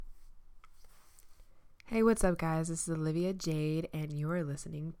Hey, what's up, guys? This is Olivia Jade, and you are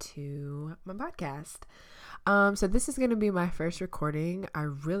listening to my podcast. So this is going to be my first recording. I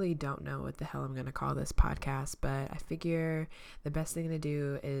really don't know what the hell I'm going to call this podcast, but I figure the best thing to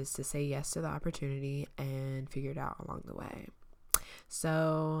do is to say yes to the opportunity and figure it out along the way.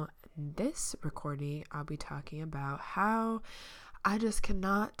 So in this recording, I'll be talking about how I just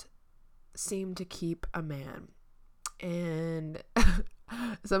cannot seem to keep a man. And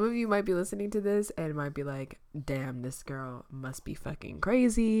some of you might be listening to this and might be like, damn, this girl must be fucking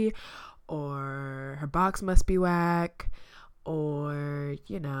crazy, or her box must be whack, or,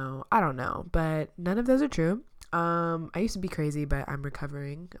 I don't know. But none of those are true. I used to be crazy, but I'm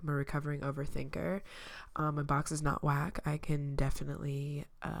recovering. I'm a recovering overthinker. My box is not whack. I can definitely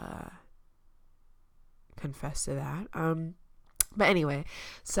confess to that. But anyway,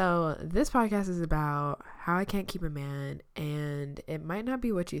 so this podcast is about how I can't keep a man, and it might not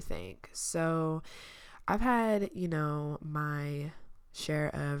be what you think. So I've had, my share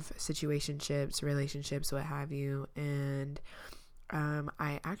of situationships, relationships, what have you, and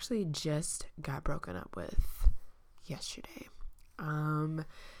I actually just got broken up with yesterday. And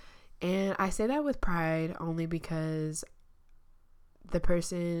I say that with pride only because the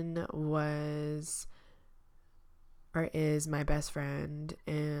person was or is my best friend,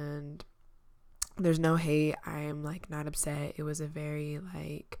 and there's no hate. I am not upset. It was a very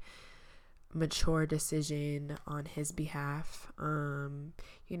mature decision on his behalf,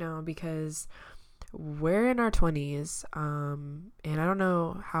 because we're in our 20s, and I don't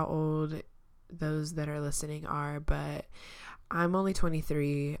know how old those that are listening are, but I'm only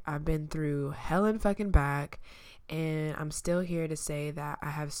 23. I've been through hell and fucking back, and I'm still here to say that I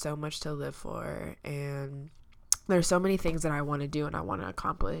have so much to live for, and there's so many things that I want to do and I want to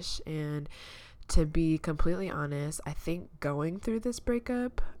accomplish. And to be completely honest, I think going through this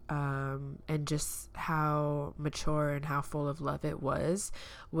breakup and just how mature and how full of love it was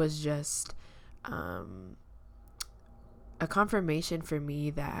just a confirmation for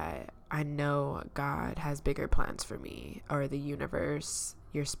me that I know God has bigger plans for me, or the universe,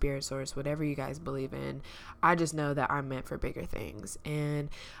 your spirit source, whatever you guys believe in. I just know that I'm meant for bigger things. And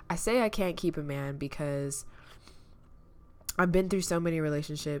I say I can't keep a man because I've been through so many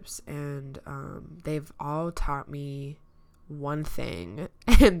relationships, and they've all taught me one thing,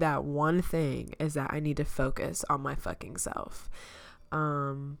 and that one thing is that I need to focus on my fucking self.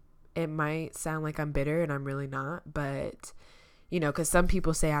 It might sound like I'm bitter, and I'm really not, but because some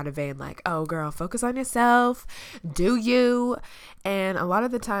people say out of vain, oh girl, focus on yourself, do you? And a lot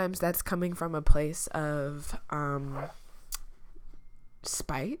of the times that's coming from a place of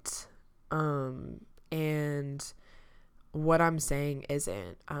spite, and what I'm saying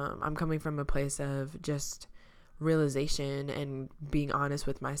isn't. I'm coming from a place of just realization and being honest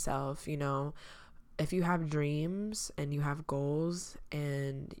with myself. If you have dreams and you have goals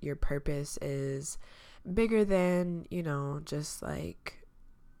and your purpose is bigger than, just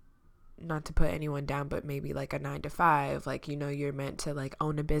not to put anyone down, but maybe a 9-to-5, you're meant to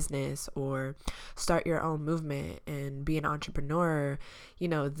own a business or start your own movement and be an entrepreneur.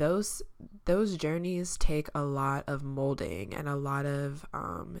 Those journeys take a lot of molding and a lot of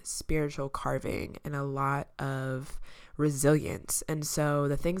spiritual carving and a lot of resilience. And so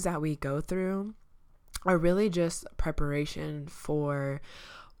the things that we go through are really just preparation for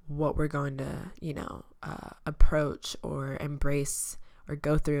what we're going to, approach or embrace or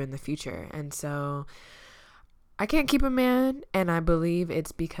go through in the future. And so I can't keep a man, and I believe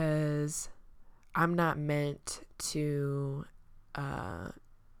it's because I'm not meant to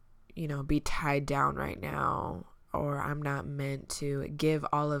be tied down right now, or I'm not meant to give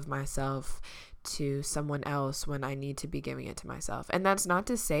all of myself to someone else when I need to be giving it to myself. And that's not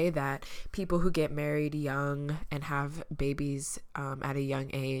to say that people who get married young and have babies at a young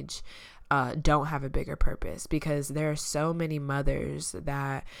age don't have a bigger purpose, because there are so many mothers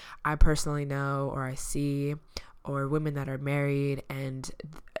that I personally know or I see, or women that are married and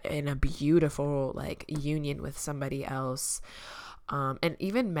in a beautiful union with somebody else, and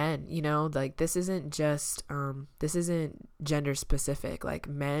even men, this isn't just this isn't gender specific.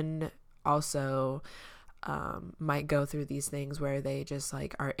 Men also might go through these things where they just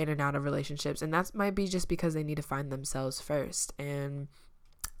are in and out of relationships, and that might be just because they need to find themselves first. And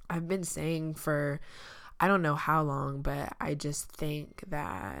I've been saying for I don't know how long, but I just think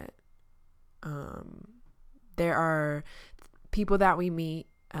that there are people that we meet,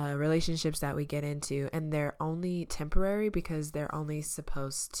 relationships that we get into, and they're only temporary because they're only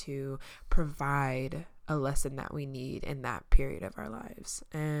supposed to provide a lesson that we need in that period of our lives.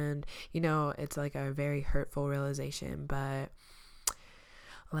 And it's a very hurtful realization, but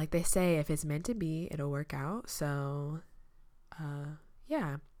like they say, if it's meant to be, it'll work out. So,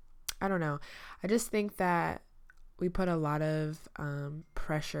 yeah, I don't know. I just think that we put a lot of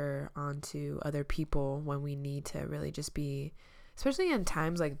pressure onto other people when we need to really just be, especially in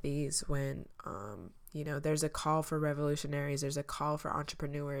times like these when, there's a call for revolutionaries, there's a call for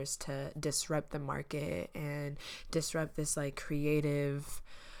entrepreneurs to disrupt the market and disrupt this like creative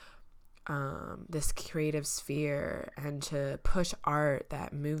sphere, and to push art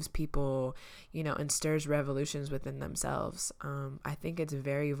that moves people, and stirs revolutions within themselves. I think it's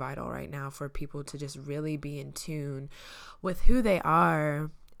very vital right now for people to just really be in tune with who they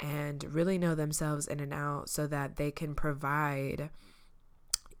are and really know themselves in and out, so that they can provide,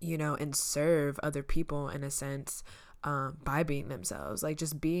 and serve other people in a sense, by being themselves. Like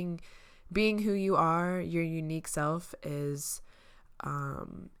just being who you are, your unique self is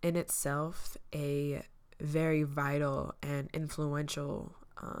in itself a very vital and influential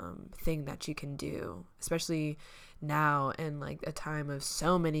thing that you can do, especially now in like a time of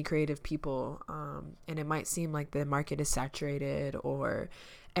so many creative people, and it might seem like the market is saturated or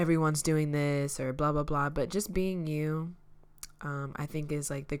everyone's doing this or blah blah blah, but just being you, I think is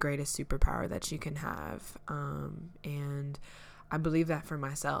like the greatest superpower that you can have, and I believe that for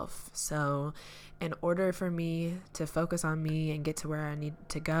myself. So in order for me to focus on me and get to where I need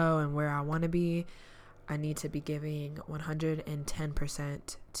to go and where I want to be, I need to be giving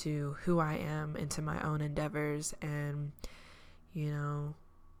 110% to who I am and to my own endeavors. And,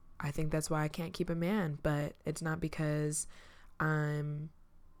 I think that's why I can't keep a man, but it's not because I'm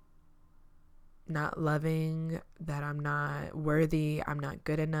not loving, that I'm not worthy, I'm not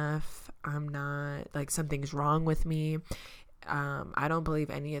good enough, I'm not like something's wrong with me. I don't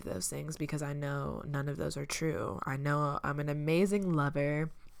believe any of those things, because I know none of those are true. I know I'm an amazing lover.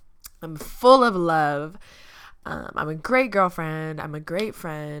 I'm full of love. I'm a great girlfriend. I'm a great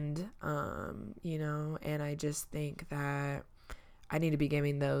friend. And I just think that I need to be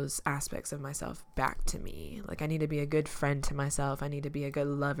giving those aspects of myself back to me. Like I need to be a good friend to myself. I need to be a good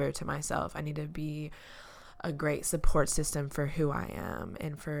lover to myself. I need to be a great support system for who I am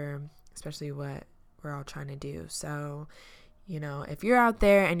and for especially what we're all trying to do. So, if you're out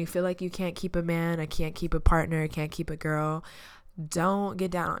there and you feel like you can't keep a man, I can't keep a partner, can't keep a girl, don't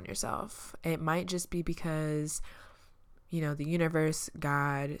get down on yourself. It might just be because, the universe,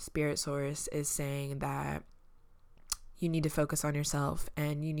 God, spirit source is saying that you need to focus on yourself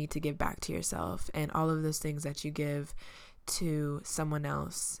and you need to give back to yourself, and all of those things that you give to someone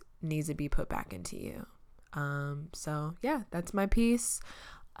else needs to be put back into you. So yeah, that's my piece.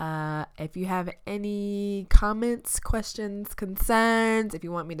 If you have any comments, questions, concerns, if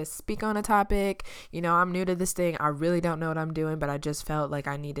you want me to speak on a topic, I'm new to this thing. I really don't know what I'm doing, but I just felt like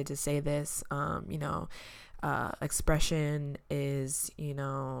I needed to say this. Expression is,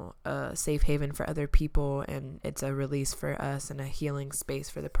 a safe haven for other people, and it's a release for us and a healing space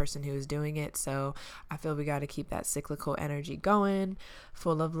for the person who is doing it. So I feel we got to keep that cyclical energy going,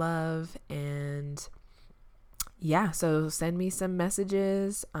 full of love. And yeah, so send me some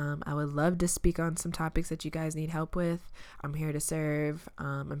messages. I would love to speak on some topics that you guys need help with. I'm here to serve.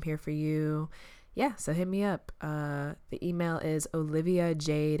 I'm here for you. Yeah, so hit me up. The email is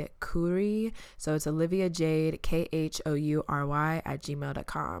oliviajadekhoury. So it's oliviajadekhoury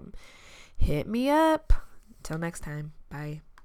 @gmail.com. Hit me up. Till next time. Bye.